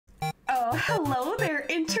Oh, hello there,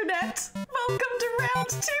 Internet! Welcome to round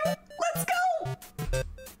 2! Let's go!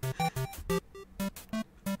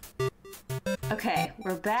 Okay,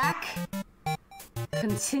 we're back.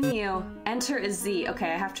 Continue. Enter is Z.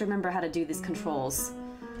 Okay, I have to remember how to do these controls.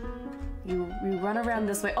 You run around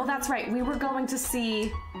this way. Oh, that's right. We were going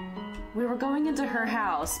into her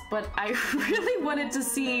house, but I really wanted to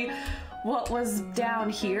see what was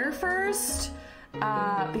down here first.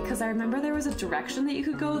 Because I remember there was a direction that you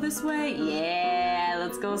could go this way. Yeah,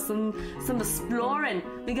 let's go some exploring.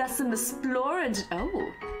 We got some exploring.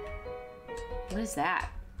 Oh, what is that?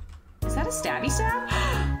 Is that a stabby stab?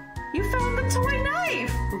 You found the toy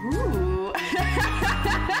knife. Ooh.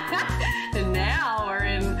 And now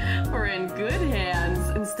we're in good hands.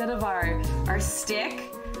 Instead of our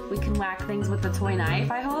stick, we can whack things with the toy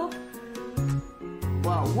knife, I hope.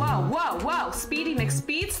 Whoa, whoa, whoa, whoa! Speedy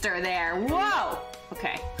McSpeedster there! Whoa!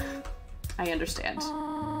 Okay, I understand.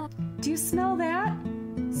 Do you smell that?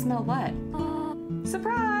 Smell what?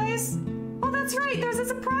 Surprise! Oh, that's right, there's a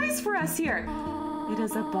surprise for us here! It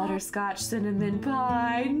is a butterscotch cinnamon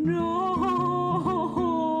pie! No!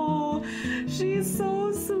 She's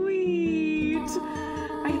so sweet!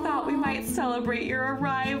 I thought we might celebrate your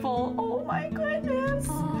arrival. Oh my goodness!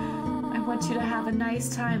 I want you to have a nice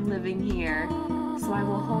time living here. So I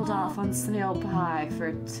will hold off on snail pie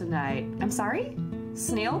for tonight. I'm sorry?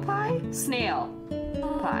 Snail pie? Snail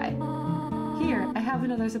pie. Here, I have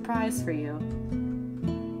another surprise for you.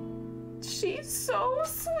 She's so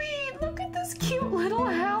sweet. Look at this cute little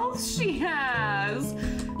house she has.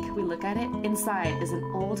 Can we look at it? Inside is an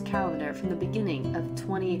old calendar from the beginning of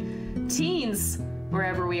 20-teens,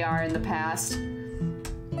 wherever we are in the past.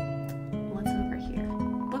 What's over here?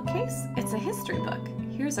 Bookcase? It's a history book.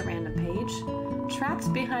 Here's a random page.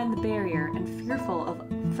 Trapped behind the barrier and fearful of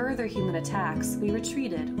further human attacks, we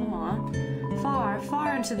retreated. Aw. Far,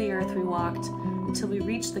 far into the earth we walked until we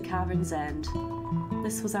reached the cavern's end.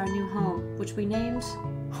 This was our new home, which we named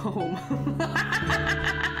Home.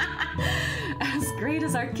 As great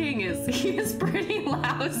as our king is, he is pretty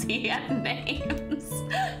lousy at names.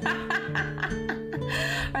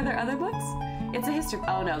 Are there other books? It's a history.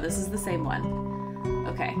 Oh no, this is the same one.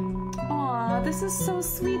 Okay. Aw, this is so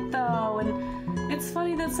sweet though, and it's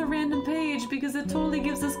funny that's a random page because it totally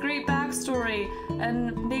gives us great backstory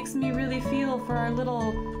and makes me really feel for our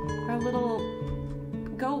little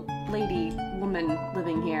goat lady woman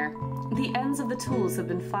living here. The ends of the tools have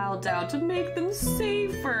been filed down to make them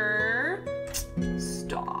safer.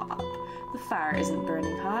 Stop. The fire isn't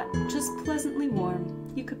burning hot, just pleasantly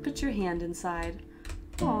warm. You could put your hand inside.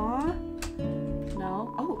 Aw.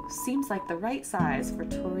 No? Oh, seems like the right size for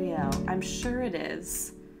Toriel. I'm sure it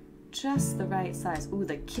is. Just the right size. Ooh,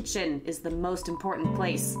 the kitchen is the most important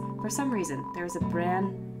place. For some reason, there's a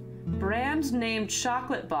brand named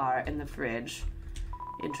chocolate bar in the fridge.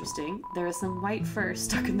 Interesting. There is some white fur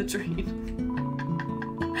stuck in the drain.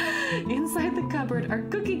 Inside the cupboard are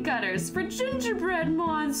cookie cutters for gingerbread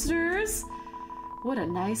monsters. What a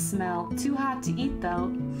nice smell. Too hot to eat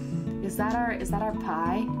though. Is that our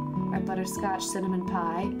pie? Our butterscotch cinnamon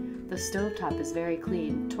pie? The stovetop is very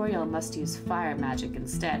clean. Toriel must use fire magic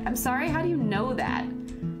instead. I'm sorry, how do you know that?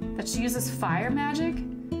 That she uses fire magic?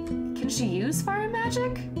 Can she use fire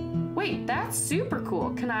magic? Wait, that's super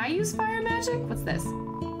cool. Can I use fire magic? What's this?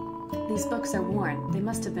 These books are worn. They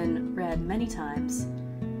must have been read many times.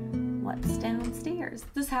 What's downstairs?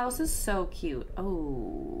 This house is so cute.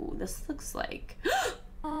 Oh, this looks like...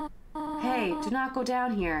 Hey, do not go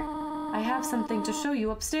down here. I have something to show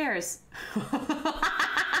you upstairs.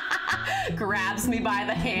 Grabs me by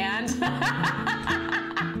the hand.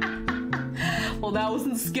 Well, that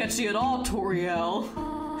wasn't sketchy at all, Toriel.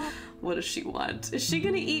 What does she want? Is she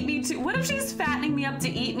gonna eat me too? What if she's fattening me up to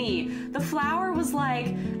eat me? The flower was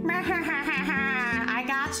like, I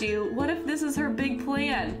got you. What if this is her big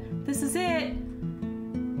plan? This is it.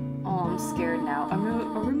 Oh, I'm scared now. A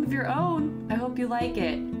room of your own. I hope you like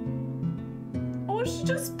it. Oh, she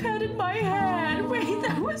just petted my head. Wait,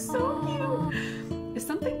 that was so cute. Is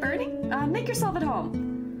something burning? Make yourself at home.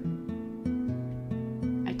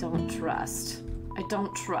 I don't trust. I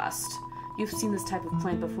don't trust. You've seen this type of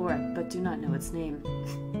plant before, but do not know its name.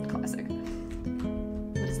 Classic.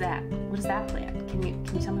 What is that? What is that plant? Can you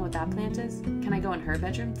tell me what that plant is? Can I go in her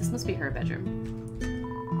bedroom? This must be her bedroom.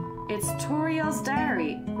 It's Toriel's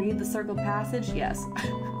diary. Read the circled passage? Yes.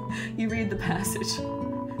 You read the passage.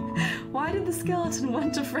 Why did the skeleton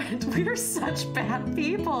want a friend? We are such bad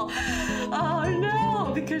people. Oh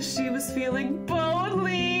no, because she was feeling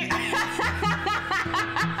lonely.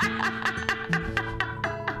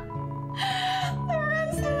 The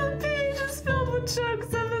rest of the page is filled with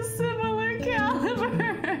chunks of a similar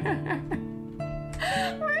caliber.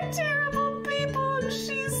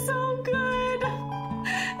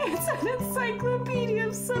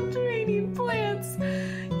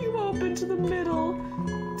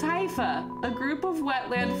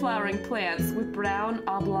 flatland flowering plants with brown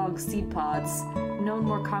oblong seed pods, known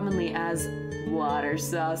more commonly as water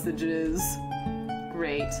sausages.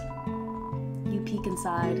 Great. You peek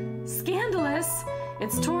inside. Scandalous!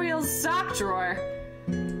 It's Toriel's sock drawer.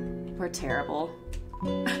 We're terrible.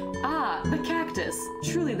 Ah, the cactus.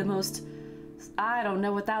 Truly the most... I don't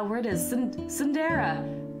know what that word is. Cinder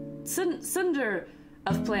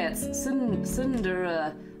of plants.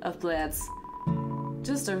 Cinder of plants.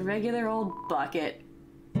 Just a regular old bucket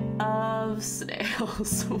of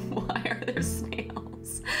snails. Why are there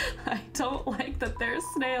snails? I don't like that there's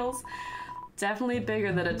snails. Definitely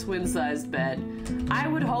bigger than a twin-sized bed. I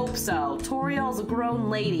would hope so. Toriel's a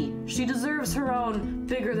grown lady. She deserves her own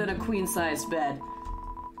bigger than a queen-sized bed.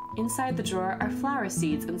 Inside the drawer are flower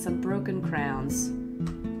seeds and some broken crowns.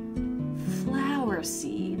 Flower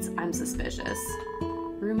seeds. I'm suspicious.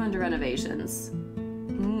 Room under renovations.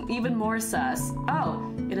 Even more sus.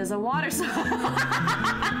 Oh, it is a water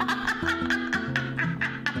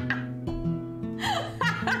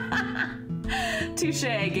Touche,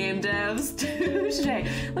 game devs. Touche.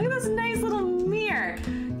 Look at this nice little mirror.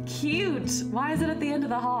 Cute. Why is it at the end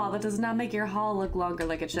of the hall? That does not make your hall look longer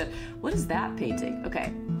like it should. What is that painting?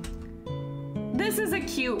 Okay. This is a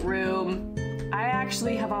cute room. I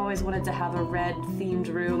actually have always wanted to have a red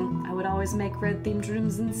themed room. I would always make red themed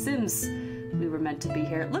rooms in Sims. We were meant to be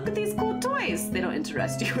here. Look at these cool toys. They don't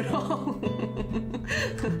interest you at all.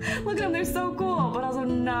 Look at them. They're so cool, but also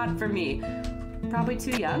not for me. Probably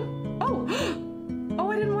too young. Oh. Oh,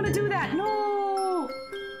 I didn't want to do that. No.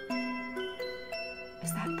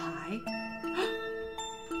 Is that pie?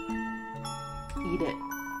 Eat it.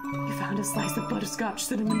 You found a slice of butterscotch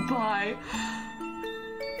cinnamon pie.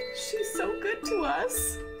 She's so good to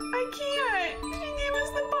us. I can't. She gave us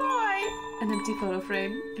the pie. An empty photo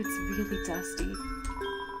frame. It's really dusty.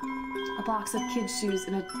 A box of kids' shoes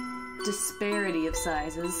in a disparity of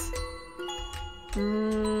sizes.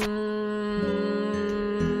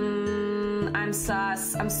 I'm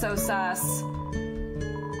sus. I'm so sus.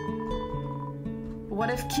 What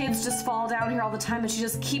if kids just fall down here all the time and she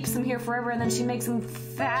just keeps them here forever and then she makes them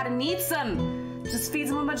fat and eats them? Just feeds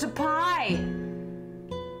them a bunch of pie.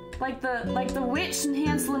 Like the witch in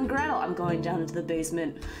Hansel and Gretel. I'm going down into the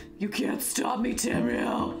basement. You can't stop me,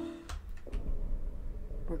 Tamriel.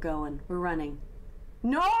 We're going. We're running.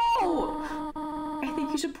 No! I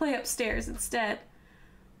think you should play upstairs instead.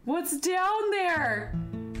 What's down there?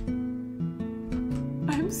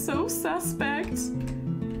 I'm so suspect.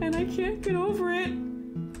 And I can't get over it.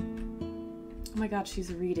 Oh my god,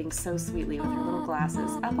 she's reading so sweetly with her little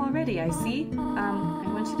glasses. Up already, I see. I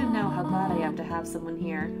want you to know how glad I am to have someone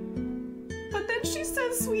here. But then she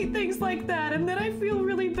says sweet things like that, and then I feel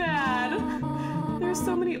really bad. There are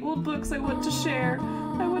so many old books I want to share.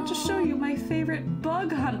 I want to show you my favorite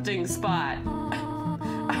bug hunting spot.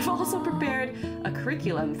 I've also prepared a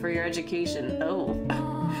curriculum for your education. Oh.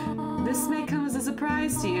 This may come as a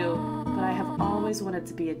surprise to you, but I have always wanted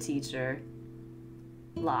to be a teacher.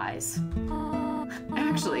 Lies.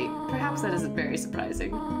 Actually, perhaps that isn't very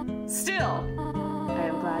surprising. Still, I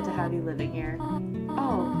am glad to have you living here.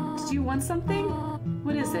 Oh, did you want something?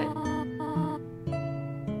 What is it?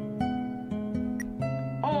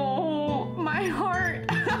 Oh, my heart.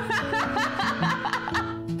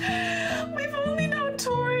 We've only known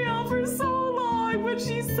Toriel for so long, but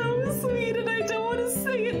she's so sweet and I don't want to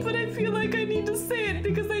say it, but I feel like I need to say it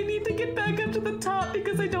because I need to get back up to the top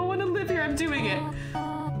because I don't want to live here. I'm doing it.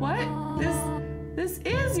 What? This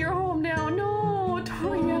is your home now. No,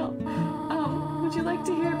 Toriel. Would you like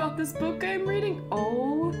to hear about this book I'm reading?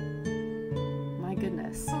 Oh, my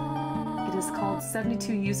goodness. It is called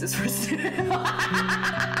 72 Uses for Snail.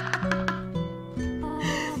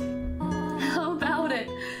 How about it?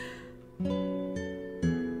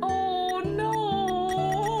 Oh,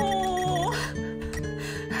 no.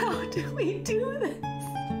 How do we do this?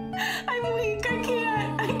 I'm weak. I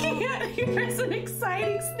can't. Here's an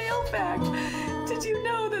exciting snail fact. Did you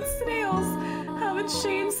know that snails have a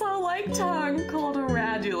chainsaw-like tongue called a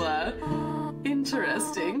radula?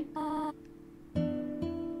 Interesting.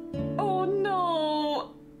 Oh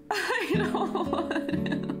no! I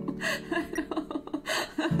don't.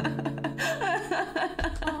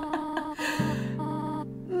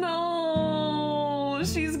 No!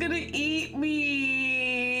 She's gonna eat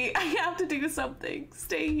me! I have to do something.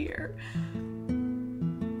 Stay here.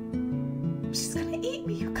 She's gonna eat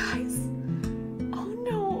me, you guys. Oh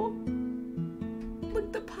no.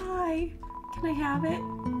 Look, the pie. Can I have it?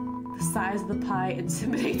 The size of the pie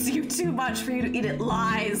intimidates you too much for you to eat it.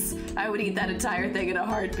 Lies. I would eat that entire thing in a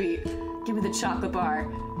heartbeat. Give me the chocolate bar.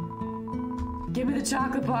 Give me the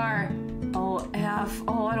chocolate bar. Oh, F.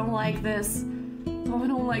 Oh, I don't like this. Oh, I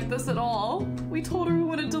don't like this at all. We told her we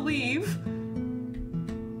wanted to leave.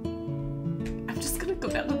 I'm just gonna go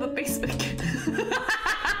down to the basement again.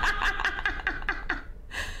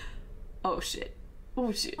 Oh shit.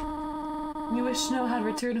 Oh shit. You wish to know how to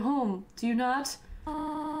return home, do you not?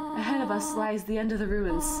 Ahead of us lies the end of the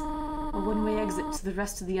ruins, a one-way exit to the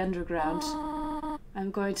rest of the underground.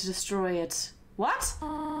 I'm going to destroy it. What? No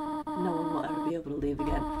one will ever be able to leave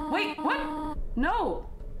again. Wait, what? No!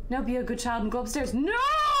 Now be a good child and go upstairs. No!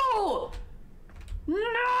 No!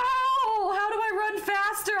 How do I run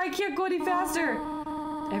faster? I can't go any faster.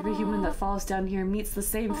 Every human that falls down here meets the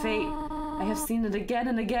same fate. I have seen it again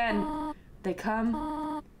and again. They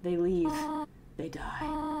come, they leave, they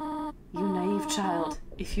die. You naive child,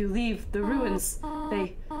 if you leave the ruins,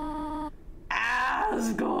 they...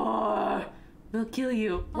 Asgore! They'll kill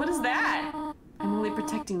you. What is that? I'm only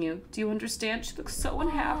protecting you. Do you understand? She looks so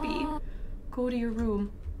unhappy. Go to your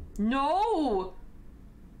room. No!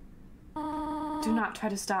 Do not try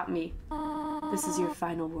to stop me. This is your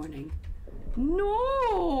final warning.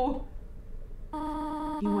 No!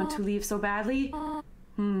 You want to leave so badly?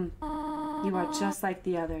 You are just like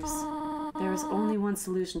the others. There is only one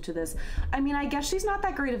solution to this. I mean, I guess she's not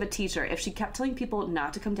that great of a teacher. If she kept telling people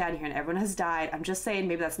not to come down here and everyone has died, I'm just saying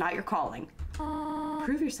maybe that's not your calling.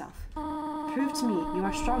 Prove yourself. Prove to me you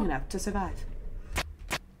are strong enough to survive.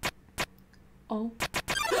 Oh.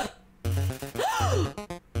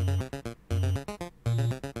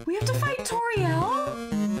 We have to fight Toriel?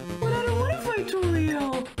 But I don't want to fight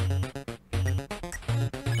Toriel.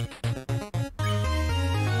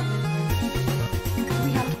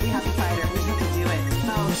 We have to fight her. We have to do it.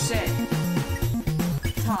 Oh shit.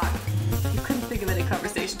 Talk. You couldn't think of any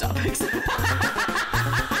conversation topics.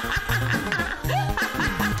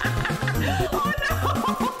 Oh no!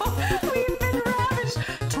 We've been ravaged.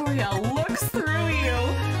 Toriel looks through you.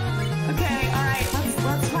 Okay, alright,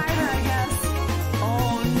 let's fight her, I guess.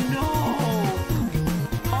 Oh no!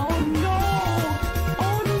 Oh no!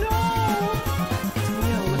 Oh no!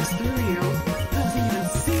 Toriel looks through you. Doesn't even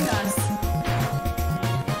see us.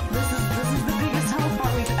 This is the biggest health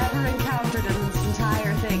bar we've ever encountered in this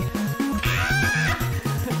entire thing.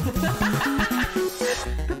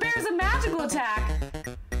 Prepares a magical attack.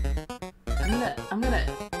 I'm gonna.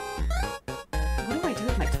 What do I do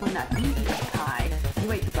with my toy nut? I'm gonna eat a pie.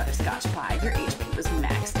 You ate the butterscotch pie. Your HP was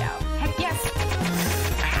maxed out. Heck yes!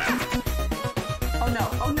 Ah! Oh no!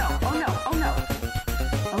 Oh no! Oh no! Oh no!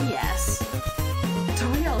 Oh yes!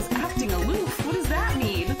 Toriel is acting aloof. What does that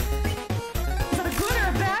mean? Is that a good or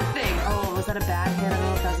a bad thing? Oh, was that a bad hit? I don't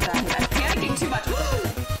know if that's a bad hit. I'm panicking too much.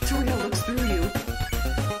 Toriel looks through you.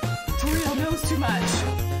 Toriel knows too much.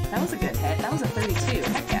 That was a good hit. That was a 32.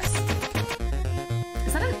 Heck yes.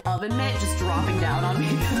 Is that an oven mitt just dropping down on me?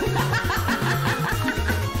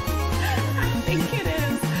 I think it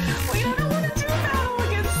is. Wait, I don't want to do a battle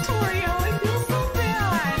against Toriel. I feel so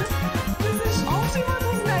bad. All she was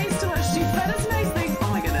nice to us. She fed us nice things. Oh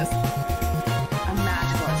my goodness. A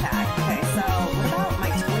magical attack. Okay, so what about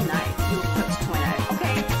my toy knife? You equipped toy knife.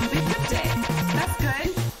 Okay, we equipped it. That's good.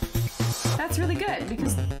 That's really good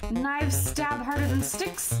because knives stab harder than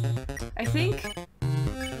sticks, I think.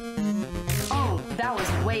 Oh, that was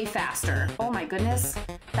way faster. Oh my goodness.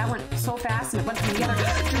 That went so fast and it went in the other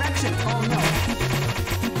direction. Oh no.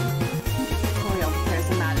 Toriel prepares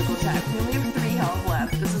a magical attack. We only have 3 health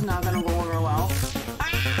left. This is not gonna go over well. Ah!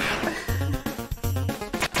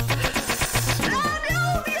 Oh no!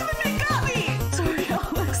 The other thing got me! Toriel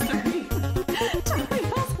looks through me.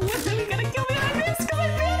 Toriel's literally gonna kill me in my wrist because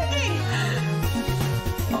I'm panicking!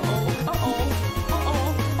 Uh-oh. Uh-oh. Uh-oh.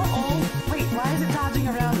 Uh-oh. Wait, why is it dodging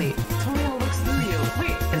around me? Toriel looks through you.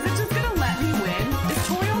 Wait, is it just gonna let me win? Is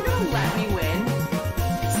Toriel gonna let me win?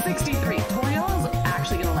 63. Toriel is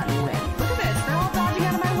actually gonna let me win. Look at this. They're all dodging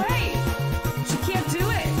out of my way. She can't do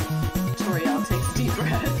it. Toriel takes a deep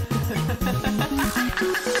breath.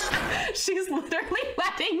 She's literally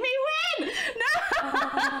letting me win. No!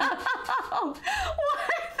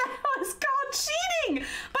 What? That was called cheating,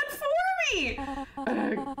 but for me.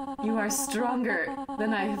 You are stronger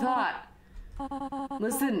than I thought.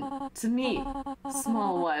 Listen to me,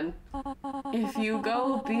 small one. If you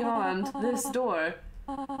go beyond this door,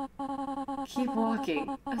 keep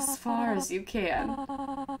walking as far as you can.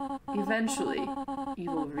 Eventually,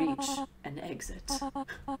 you will reach an exit.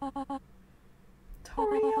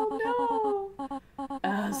 Toriel, no!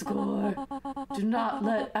 Asgore, do not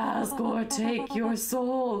let Asgore take your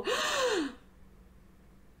soul.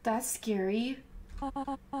 That's scary.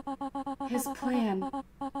 His plan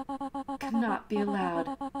cannot be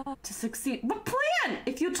allowed to succeed. What plan?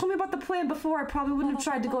 If you told me about the plan before, I probably wouldn't have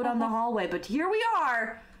tried to go down the hallway, but here we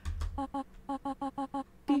are.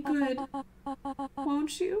 Be good.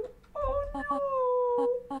 Won't you? Oh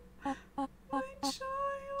no! My child!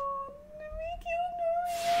 No!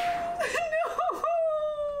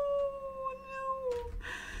 No!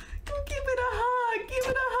 Go give it a hug! Give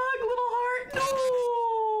it a hug, little heart! No!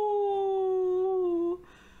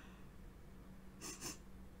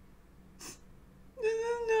 This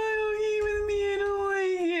is not okay with me. I don't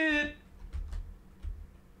like it.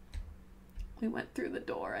 We went through the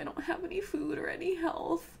door. I don't have any food or any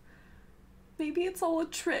health. Maybe it's all a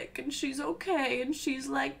trick and she's okay and she's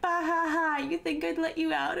like, bah ha ha, you think I'd let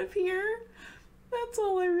you out of here? That's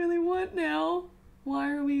all I really want now.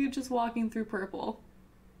 Why are we just walking through purple?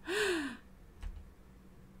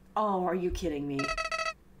 Oh, are you kidding me?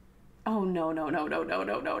 Oh no, no, no, no, no,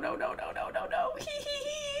 no, no, no, no, no, no, no, no. Hee hee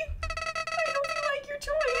hee. I hope you like your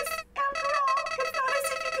choice. After all, it's not as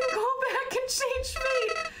if you can go back and change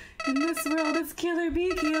fate. In this world, it's kill or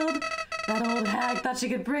be killed. That old hag thought she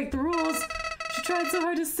could break the rules. She tried so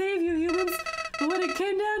hard to save you humans, but when it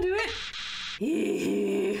came down to it,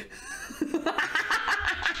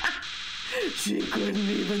 she couldn't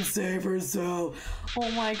even save herself.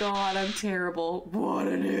 Oh my god, I'm terrible. What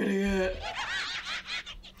an idiot.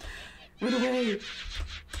 Run away.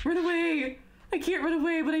 Run away. I can't run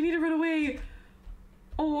away, but I need to run away.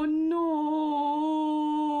 Oh no.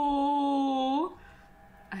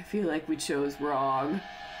 I feel like we chose wrong.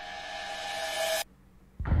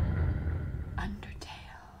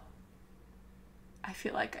 I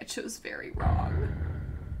feel like I chose very wrong.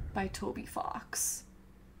 By Toby Fox.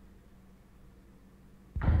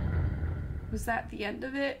 Was that the end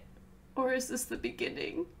of it? Or is this the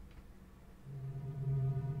beginning?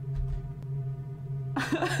 I'm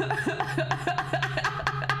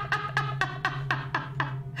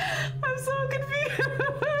so confused!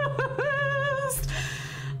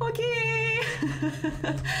 Okay!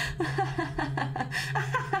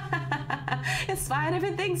 It's fine,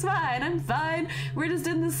 everything's fine, I'm fine. We're just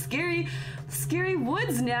in the scary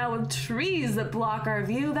woods now with trees that block our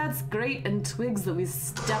view. That's great, and twigs that we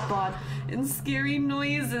step on, and scary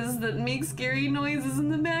noises that make scary noises in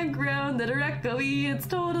the background that are echoey. It's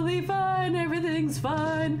totally fine, everything's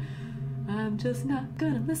fine. I'm just not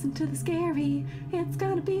gonna listen to the scary. It's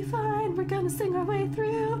gonna be fine, we're gonna sing our way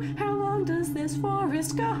through. How long does this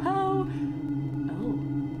forest go? Oh.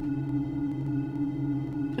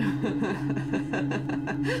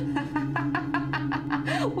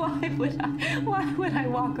 Why would I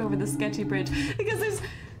walk over the sketchy bridge? Because there's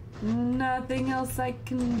nothing else I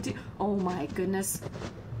can do. Oh my goodness.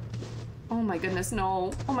 Oh my goodness,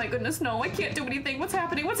 no. Oh my goodness, no. I can't do anything. What's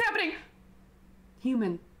happening? What's happening?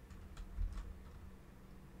 Human.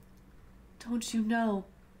 Don't you know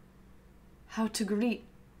how to greet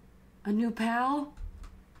a new pal?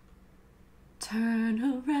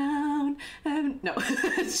 Turn around and no,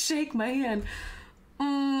 shake my hand.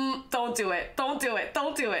 Don't do it. Don't do it.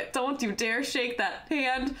 Don't do it. Don't you dare shake that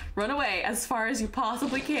hand. Run away as far as you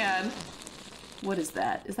possibly can. What is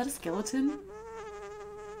that? Is that a skeleton?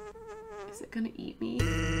 Is it gonna eat me?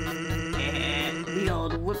 The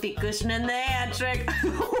old whoopee cushion in the hand trick.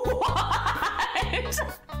 What?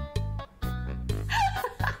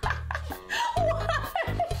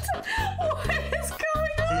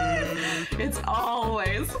 It's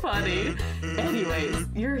always funny. Anyways,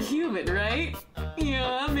 you're human, right?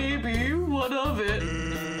 Yeah, maybe. What of it?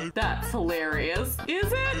 That's hilarious.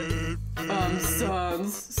 Is it?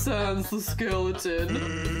 Sans the skeleton.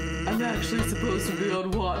 I'm actually supposed to be on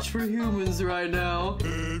watch for humans right now.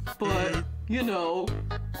 But, you know.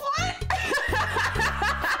 What?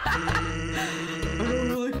 I don't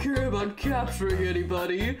really care about capturing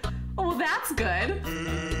anybody. Oh, that's good.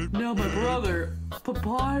 Now my brother,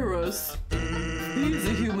 Papyrus, he's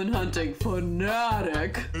a human hunting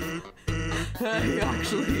fanatic. Hey,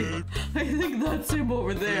 actually, I think that's him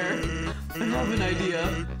over there. I have an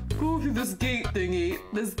idea. Go through this gate thingy.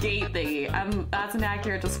 This gate thingy. That's an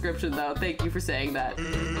accurate description, though. Thank you for saying that.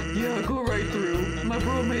 Yeah, go right through. My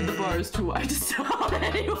bro made the bars too wide to stop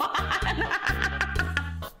anyone.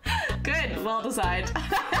 Good, well designed.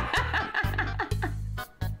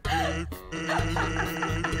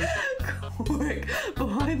 Quick,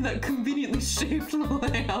 behind that conveniently shaped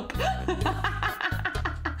lamp. I'm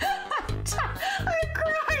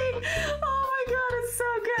crying. Oh my god, it's so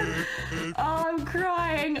good. Oh, I'm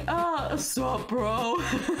crying. What's up, bro?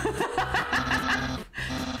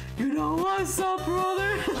 You know what's up,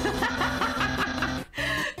 brother?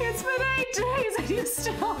 It's been 8 days and you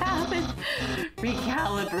still haven't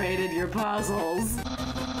recalibrated your puzzles.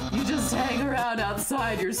 You just hang around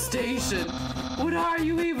outside your station. What are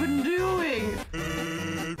you even doing?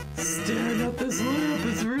 Staring at this lamp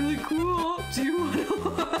is really cool. Do you want to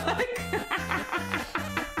look?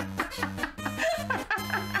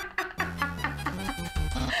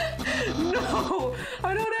 No,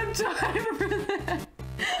 I don't have time for that.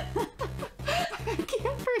 I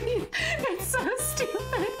can't breathe. It's so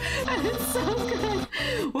stupid and it's so good.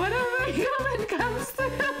 Whatever human comes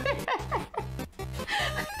through it.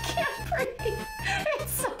 I can't breathe.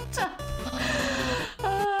 It's so tough.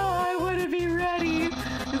 Oh, I want to be ready.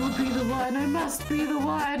 It will be the one. I must be the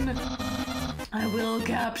one. I will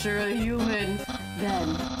capture a human.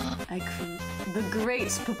 Then the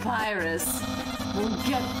great papyrus will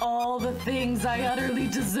get all the things I utterly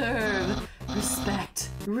deserve. Respect,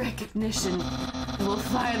 recognition, and will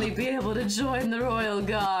finally be able to join the royal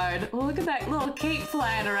guard. Oh, look at that little cape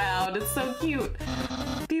flying around. It's so cute.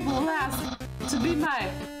 People will ask to be my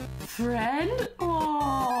friend.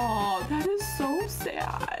 Oh, that is so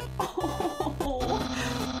sad. Oh,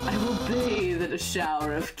 I will bathe in a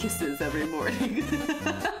shower of kisses every morning.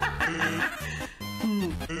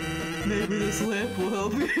 Maybe this lamp will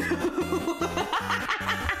help you.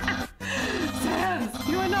 Sans,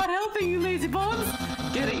 you are not helping, you lazy bones.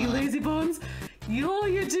 Get it, you lazy bones? All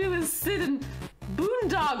you do is sit and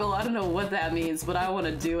boondoggle. I don't know what that means, but I want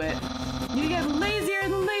to do it. You get lazier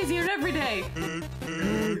and lazier every day.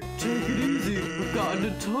 Take it easy. I've gotten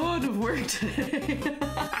a ton of work today.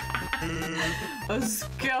 A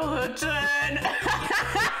skeleton.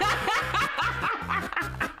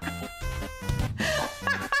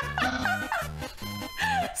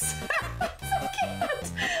 It's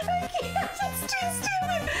too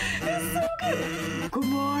stupid. It's so good.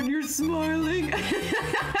 Come on, you're smiling.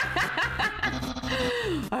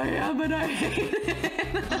 I am and I hate it.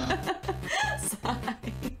 Sigh.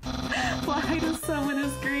 Why does someone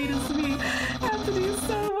as great as me have to do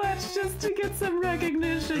so much just to get some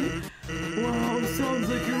recognition? Wow, sounds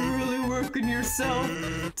like you're really working yourself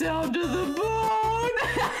down to the bone.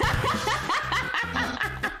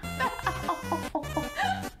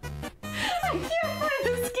 I can't play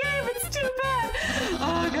this game, it's too bad.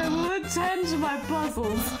 Ugh, I will attend to my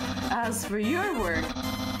puzzles. As for your work,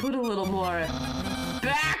 put a little more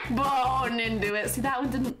backbone into it. See, that one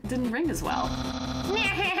didn't ring as well.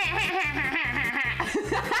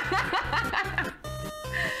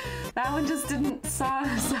 That one just didn't.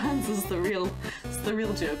 Sans is the real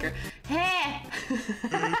Joker. Hey!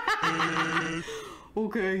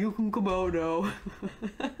 Okay, you can come out now.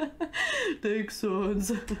 Thanks,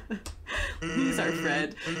 Sans. He's our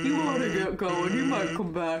friend. You want to get going, he might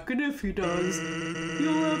come back, and if he does,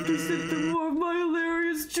 you'll have to sit through more of my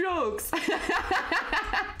hilarious jokes.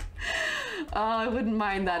 Oh, I wouldn't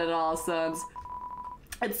mind that at all, Sans.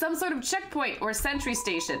 It's some sort of checkpoint or sentry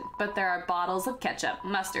station, but there are bottles of ketchup,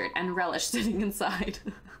 mustard, and relish sitting inside.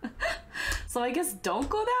 So I guess don't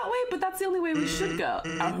go that way, but that's the only way we should go.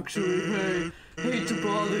 Actually, hey, hate to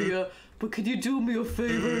bother you, but could you do me a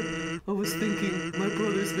favor? I was thinking, my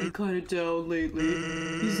brother's been kind of down lately.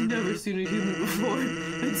 He's never seen a human before,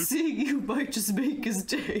 and seeing you might just make his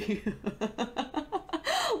day.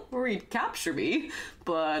 Or he'd capture me,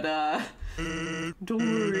 but don't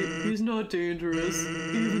worry, he's not dangerous,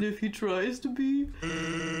 even if he tries to be.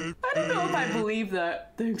 I don't know if I believe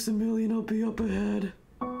that. Thanks a million, I'll be up ahead.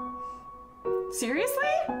 Seriously?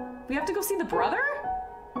 We have to go see the brother?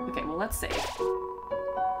 Okay, well, let's see.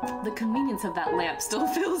 The convenience of that lamp still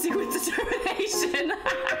fills you with determination.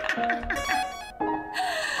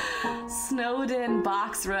 Snowden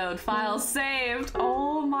Box Road, file saved.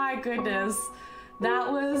 Oh my goodness. That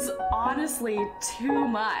was honestly too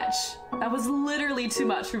much. That was literally too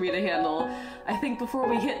much for me to handle. I think before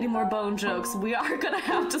we hit any more bone jokes, we are gonna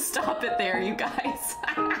have to stop it there, you guys.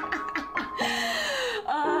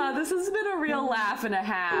 This has been a real laugh and a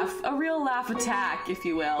half. A real laugh attack, if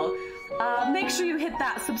you will. Make sure you hit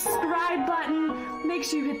that subscribe button. Make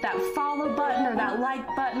sure you hit that follow button or that like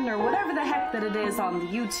button or whatever the heck that it is on the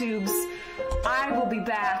YouTubes. I will be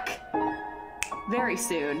back very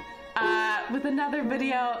soon with another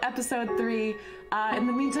video, episode 3. In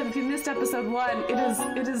the meantime, if you missed episode 1,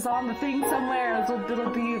 it is on the thing somewhere.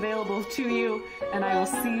 It'll be available to you, and I will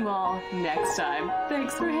see you all next time.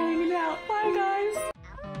 Thanks for hanging out. Bye, guys.